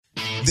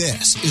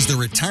This is the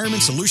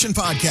Retirement Solution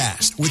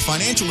Podcast with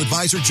financial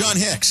advisor John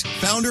Hicks,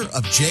 founder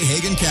of J.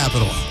 Hagan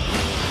Capital.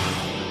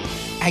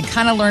 I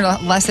kind of learned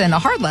a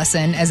hard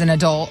lesson as an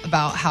adult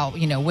about how,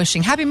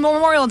 wishing Happy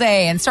Memorial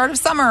Day and start of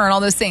summer and all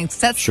those things.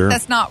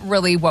 That's not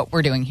really what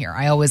we're doing here.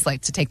 I always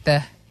like to take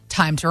the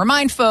time to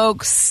remind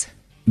folks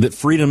that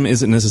freedom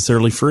isn't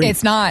necessarily free.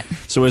 It's not.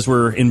 So as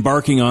we're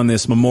embarking on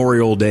this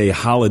Memorial Day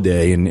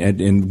holiday,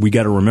 and we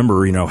got to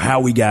remember, how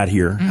we got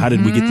here. Mm-hmm. How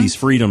did we get these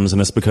freedoms?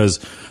 And it's because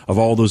of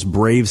all those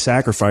brave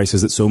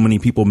sacrifices that so many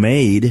people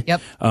made.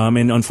 Yep.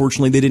 And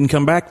unfortunately, they didn't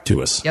come back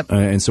to us. Yep.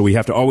 And so we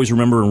have to always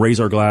remember and raise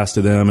our glass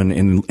to them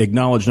and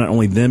acknowledge not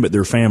only them, but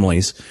their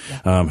families,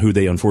 who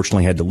they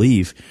unfortunately had to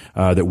leave,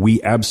 that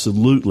we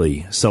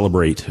absolutely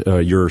celebrate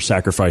your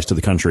sacrifice to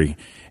the country.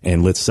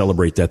 And let's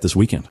celebrate that this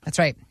weekend. That's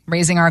right.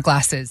 Raising our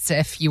glasses.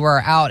 If you are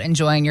out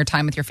enjoying your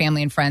time with your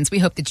family and friends, we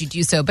hope that you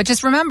do so. But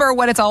just remember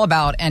what it's all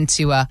about and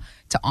to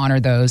honor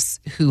those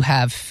who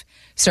have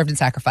served and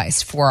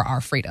sacrificed for our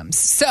freedoms.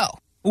 So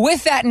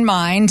with that in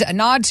mind, a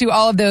nod to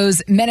all of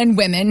those men and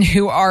women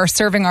who are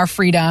serving our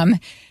freedom,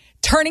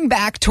 turning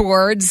back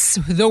towards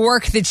the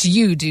work that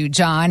you do,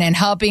 John, and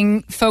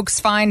helping folks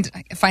find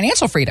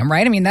financial freedom,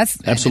 right? I mean, that's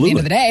absolutely. At the end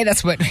of the day,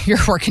 that's what you're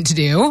working to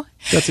do.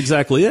 That's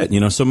exactly it.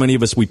 So many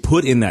of us, we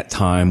put in that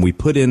time, we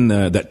put in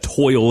that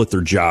toil at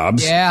their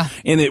jobs. Yeah.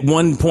 And at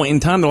one point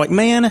in time, they're like,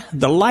 man,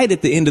 the light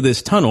at the end of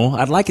this tunnel,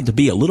 I'd like it to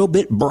be a little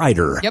bit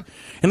brighter. Yep.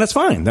 And that's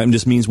fine. That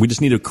just means we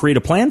just need to create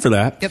a plan for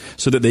that. Yep.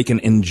 So that they can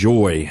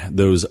enjoy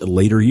those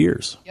later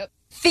years. Yep.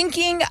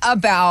 Thinking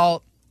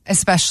about,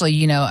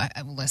 especially,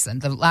 listen,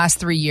 the last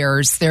 3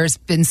 years, there's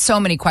been so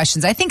many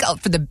questions. I think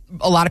for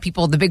a lot of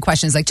people, the big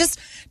question is like, just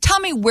tell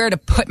me where to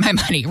put my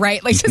money,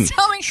 right? Like, just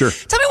tell me, sure.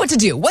 Tell me what to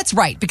do. What's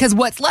right? Because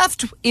what's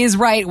left is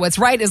right. What's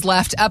right is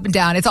left, up and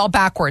down. It's all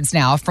backwards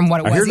now from what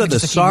it was. I hear that the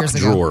sock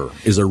drawer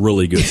is a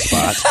really good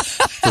spot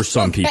for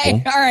some people.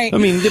 All right. I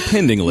mean,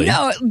 dependingly.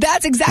 No,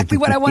 that's exactly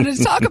what I wanted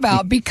to talk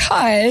about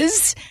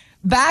because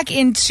back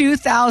in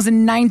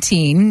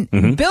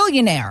 2019,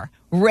 billionaire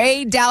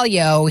Ray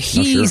Dalio,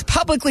 he's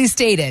publicly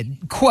stated,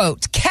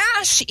 quote,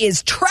 cash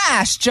is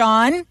trash,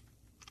 John.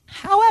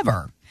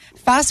 However,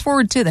 fast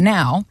forward to the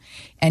now,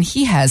 and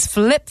he has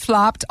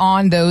flip-flopped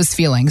on those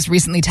feelings,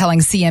 recently telling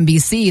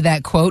CNBC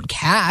that, quote,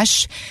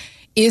 cash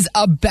is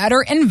a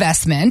better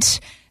investment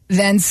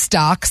than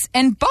stocks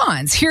and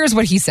bonds. Here's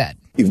what he said.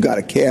 You've got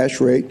a cash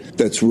rate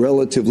that's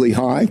relatively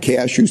high.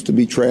 Cash used to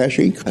be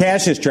trashy.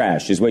 Cash is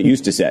trash, is what you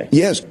used to say.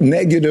 Yes,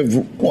 negative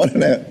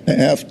 1.5%,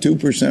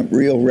 2%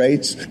 real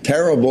rates.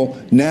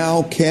 Terrible.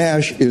 Now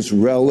cash is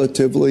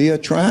relatively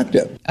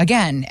attractive.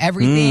 Again,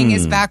 everything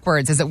is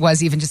backwards as it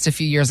was even just a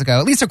few years ago,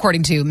 at least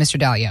according to Mr.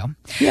 Dalio.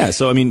 Yeah,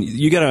 so I mean,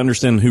 you got to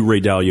understand who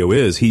Ray Dalio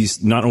is.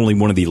 He's not only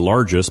one of the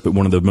largest, but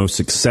one of the most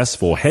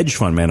successful hedge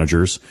fund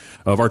managers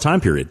of our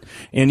time period.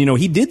 And,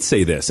 he did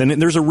say this, and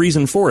there's a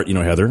reason for it,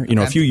 Heather.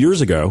 A few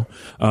years ago,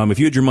 if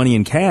you had your money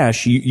in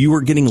cash, you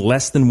were getting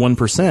less than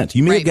 1%.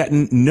 You may have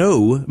gotten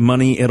no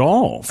money at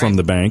all from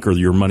the bank or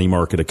your money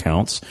market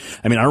accounts.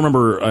 I mean, I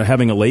remember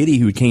having a lady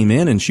who came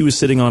in and she was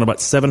sitting on about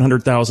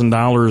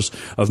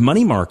 $700,000 of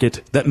money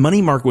market. That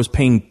money market was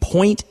paying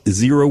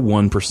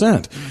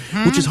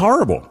 0.01%, which is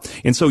horrible.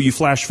 And so you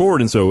flash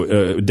forward, and so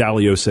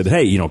Dalio said,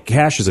 hey,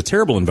 cash is a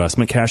terrible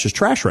investment. Cash is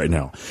trash right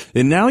now.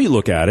 And now you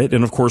look at it,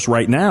 and of course,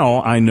 right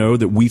now, I know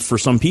that for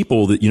some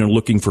people that,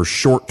 looking for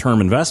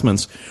short-term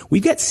investments,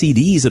 we've got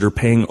CDs that are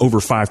paying over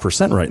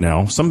 5% right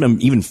now, some of them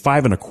even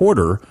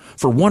 5.25%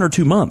 for 1 or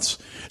 2 months.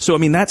 So, I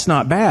mean, that's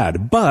not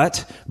bad.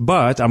 But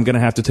I'm going to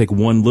have to take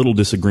one little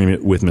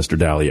disagreement with Mr.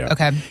 Dalio.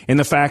 Okay. And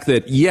the fact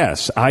that,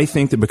 yes, I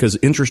think that because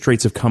interest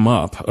rates have come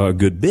up a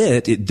good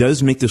bit, it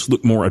does make this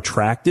look more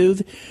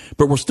attractive,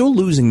 but we're still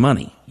losing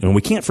money. And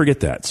we can't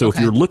forget that. So if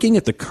you're looking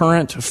at the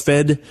current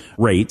Fed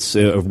rates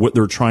of what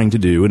they're trying to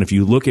do, and if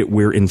you look at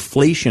where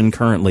inflation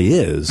currently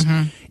is,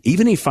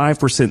 even a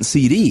 5%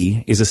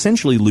 CD is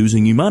essentially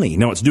losing you money.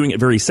 Now, it's doing it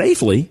very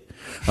safely.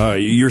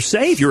 You're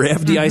safe. You're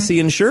FDIC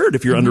insured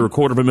if you're under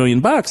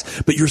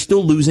 $250,000, but you're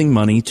still losing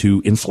money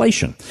to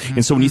inflation.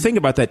 And so when you think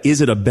about that,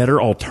 is it a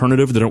better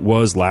alternative than it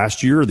was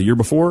last year or the year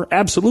before?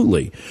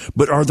 Absolutely.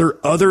 But are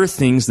there other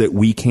things that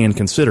we can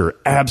consider?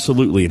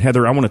 Absolutely. And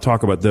Heather, I want to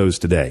talk about those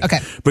today. Okay.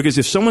 Because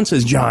if someone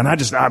says, John,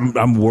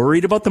 I'm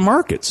worried about the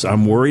markets.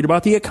 I'm worried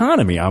about the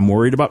economy. I'm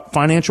worried about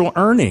financial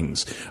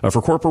earnings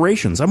for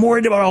corporations. I'm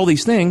worried about all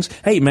these things.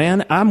 Hey,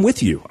 man, I'm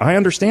with you. I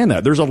understand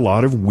that. There's a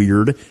lot of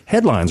weird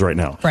headlines right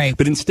now. Right.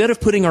 But instead of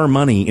putting our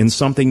money in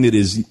something that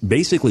is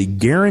basically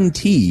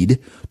guaranteed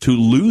to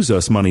lose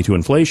us money to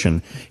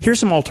inflation, here's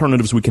some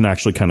alternatives we can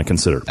actually kind of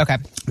consider. Okay.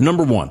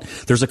 Number one,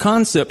 there's a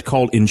concept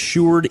called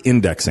insured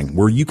indexing,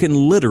 where you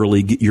can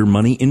literally get your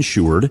money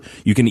insured.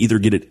 You can either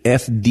get it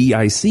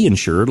FDIC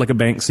insured, like a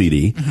bank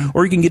CD,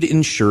 or you can get it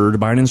insured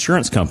by an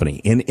insurance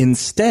company. And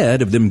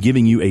instead of them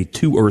giving you a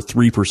 2 or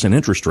 3%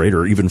 interest rate,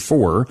 or even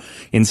 4%,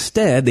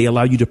 instead they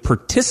allow you to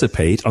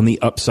participate on the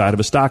upside of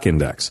a stock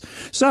index.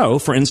 So,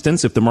 for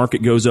instance, if the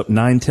market goes up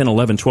 9, 10,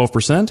 11,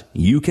 12%,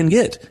 you can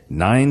get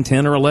 9,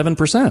 10, or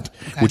 11%,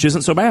 which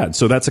isn't so bad.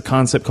 So that's a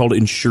concept called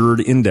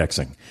insured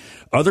indexing.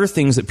 Other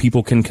things that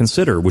people can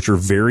consider, which are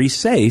very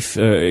safe,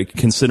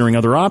 considering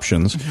other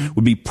options,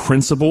 would be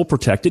principal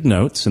protected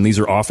notes. And these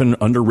are often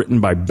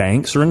underwritten by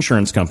banks or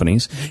insurance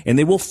companies, and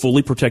they will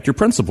fully protect your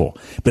principal.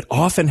 But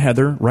often,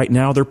 Heather, right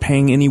now they're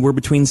paying anywhere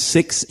between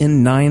 6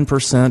 and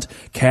 9%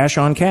 cash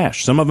on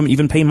cash. Some of them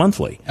even pay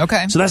monthly.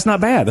 Okay. So that's not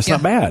bad. That's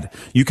not bad.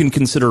 You can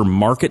consider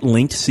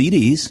market-linked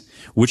CDs,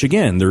 which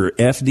again, they're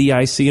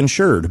FDIC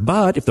insured.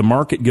 But if the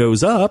market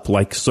goes up,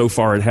 like so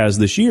far it has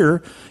this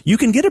year, you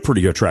can get a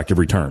pretty attractive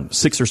return,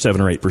 6 or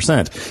 7 or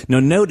 8%. Now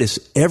notice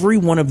every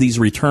one of these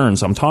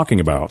returns I'm talking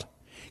about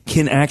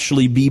can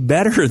actually be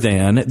better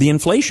than the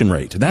inflation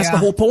rate. That's the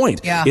whole point.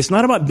 Yeah. It's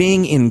not about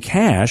being in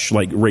cash,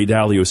 like Ray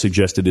Dalio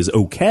suggested is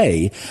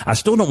okay. I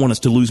still don't want us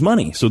to lose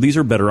money. So these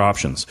are better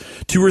options.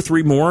 2 or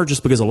 3 more,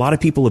 just because a lot of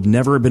people have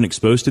never been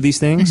exposed to these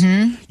things.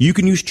 You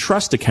can use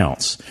trust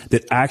accounts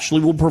that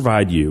actually will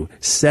provide you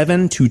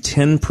 7 to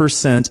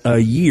 10% a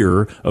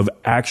year of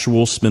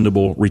actual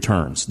spendable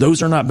returns.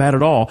 Those are not bad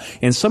at all.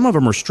 And some of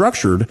them are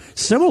structured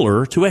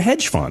similar to a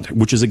hedge fund,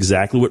 which is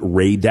exactly what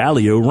Ray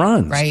Dalio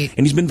runs. Right.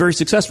 And he's been very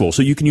successful.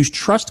 So you can use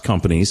trust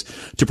companies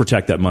to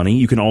protect that money.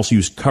 You can also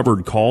use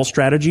covered call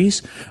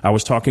strategies. I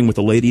was talking with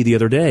a lady the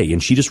other day,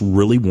 and she just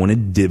really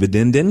wanted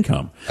dividend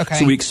income. Okay.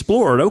 So we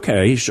explored,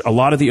 a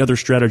lot of the other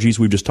strategies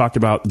we've just talked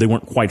about, they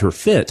weren't quite her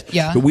fit.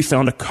 Yeah. But we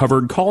found a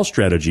covered call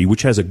strategy,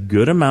 which has a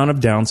good amount of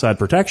downside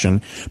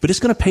protection, but it's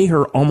going to pay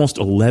her almost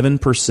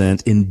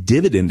 11% in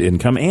dividend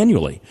income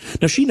annually.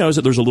 Now, she knows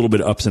that there's a little bit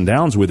of ups and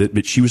downs with it,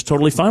 but she was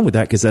totally fine with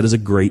that because that is a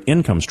great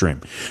income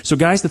stream. So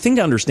guys, the thing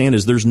to understand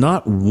is there's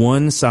not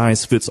one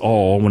size fits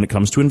all when it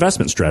comes to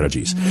investment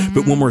strategies.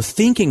 But when we're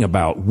thinking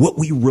about what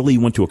we really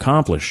want to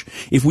accomplish,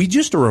 if we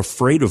just are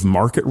afraid of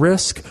market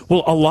risk,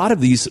 well, a lot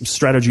of these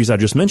strategies I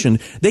just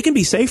mentioned, they can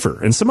be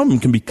safer, and some of them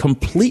can be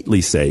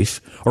completely safe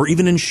or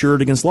even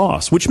insured against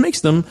loss, which makes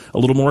them a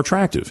little more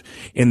attractive.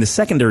 And the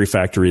secondary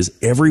factor is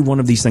every one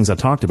of these things I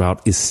talked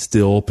about is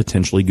still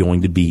potentially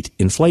going to beat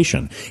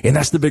inflation. And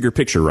that's the bigger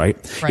picture, right?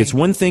 It's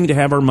one thing to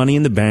have our money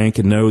in the bank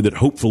and know that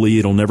hopefully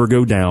it'll never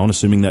go down,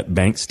 assuming that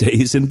bank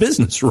stays in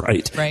business,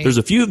 right?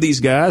 There's a few of these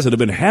guys that have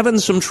been having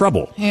some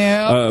trouble.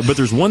 But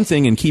there's one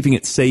thing in keeping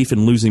it safe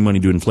and losing money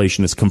to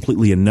inflation. It's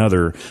completely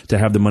another to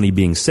have the money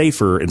being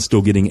safer and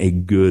still getting a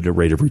good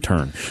rate of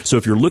return. So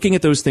if you're looking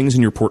at those things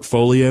in your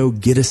portfolio,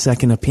 get a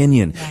second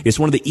opinion. It's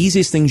one of the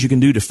easiest things you can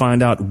do to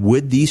find out,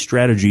 would these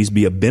strategies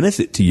be a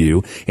benefit to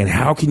you, and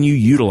how can you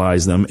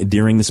utilize them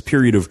during this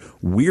period of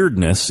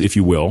weirdness, if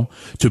you will,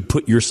 to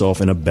put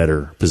yourself in a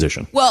better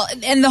position. Well,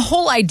 and the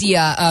whole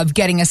idea of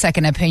getting a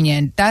second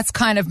opinion, that's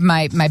kind of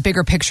my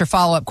bigger picture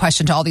follow-up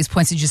question to all these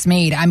points you just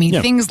made. I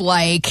mean, things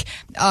like,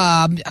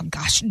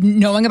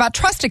 knowing about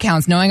trust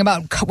accounts, knowing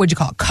about, what'd you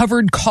call it,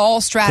 covered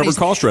call strategies. Covered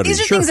call strategies,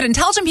 These are things that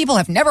intelligent people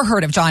have never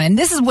heard of, John. And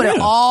this is what it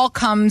all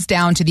comes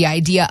down to, the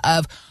idea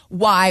of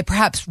why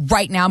perhaps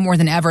right now more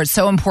than ever it's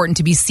so important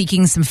to be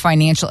seeking some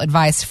financial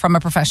advice from a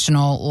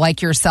professional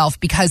like yourself,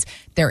 because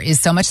there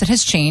is so much that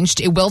has changed.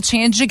 It will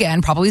change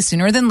again, probably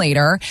sooner than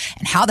later.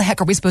 And how the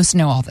heck are we supposed to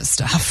know all this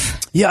stuff?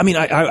 Yeah, I mean,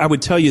 I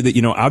would tell you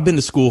that, I've been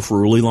to school for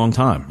a really long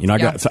time. I've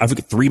got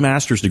 3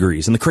 master's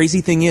degrees. And the crazy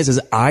thing is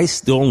I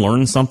still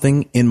learn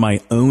something in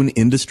my own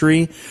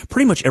industry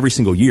pretty much every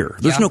single year.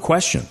 There's no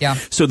question.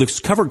 So the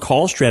covered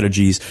call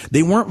strategies,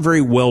 they weren't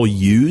very well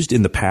used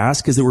in the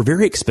past because they were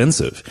very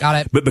expensive. Got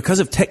it. But because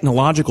of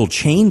technological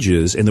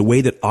changes and the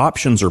way that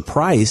options are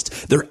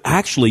priced, they're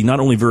actually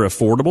not only very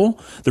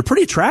affordable, they're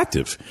pretty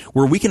attractive,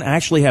 where we can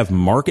actually have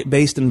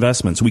market-based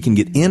investments. We can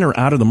get in or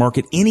out of the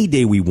market any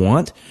day we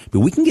want,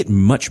 but we can get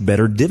much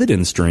better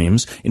dividend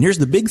streams. And here's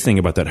the big thing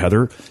about that,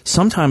 Heather.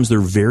 Sometimes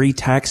they're very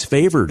tax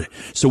favored.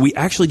 So we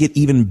actually get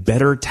even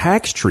better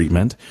tax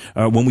treatment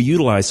when we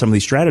utilize some of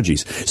these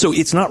strategies. So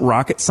it's not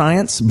rocket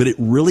science, but it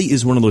really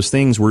is one of those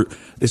things where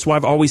that's why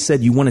I've always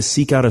said you want to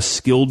seek out a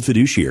skilled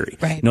fiduciary.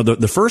 Right.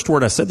 The first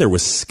word I said there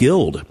was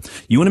skilled.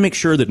 You want to make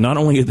sure that not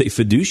only are they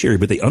fiduciary,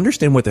 but they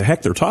understand what the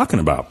heck they're talking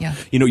about.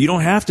 You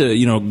don't have to,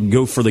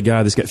 go for the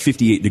guy that's got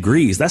 58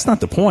 degrees. That's not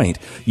the point.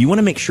 You want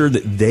to make sure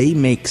that they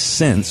make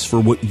sense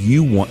for what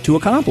you want to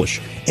accomplish.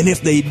 And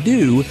if they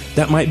do,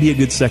 that might be a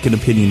good second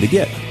opinion to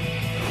get.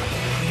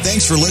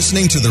 Thanks for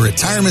listening to the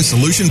Retirement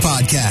Solution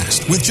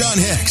Podcast with John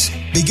Hicks.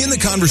 Begin the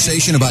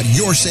conversation about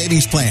your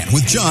savings plan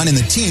with John and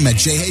the team at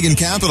J. Hagan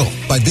Capital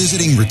by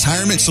visiting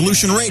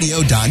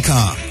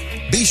retirementsolutionradio.com.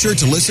 Be sure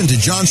to listen to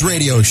John's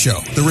radio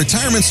show, The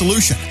Retirement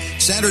Solution,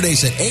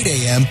 Saturdays at 8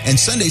 a.m. and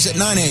Sundays at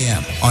 9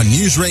 a.m. on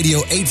News Radio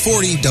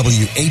 840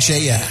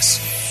 WHAS.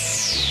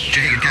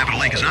 J. Hagan Capital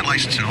Inc. is not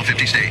licensed in all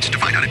 50 states. To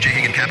find out if J.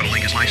 Hagan Capital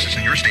Inc. is licensed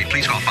in your state,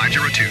 please call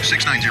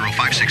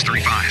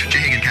 502-690-5635. J.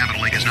 Hagan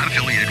Capital Inc. is not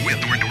affiliated with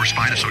nor endorsed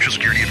by the Social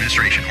Security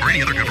Administration or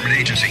any other government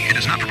agency. It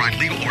does not provide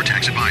legal or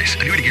tax advice.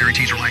 Annuity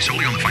guarantees rely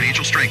solely on the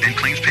financial strength and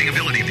claims paying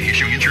ability of the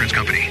issuing insurance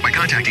company. By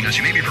contacting us,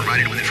 you may be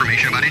provided with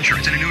information about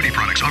insurance and annuity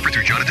products offered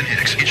through Jonathan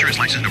Hicks, insurance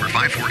license number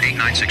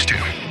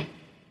 548962.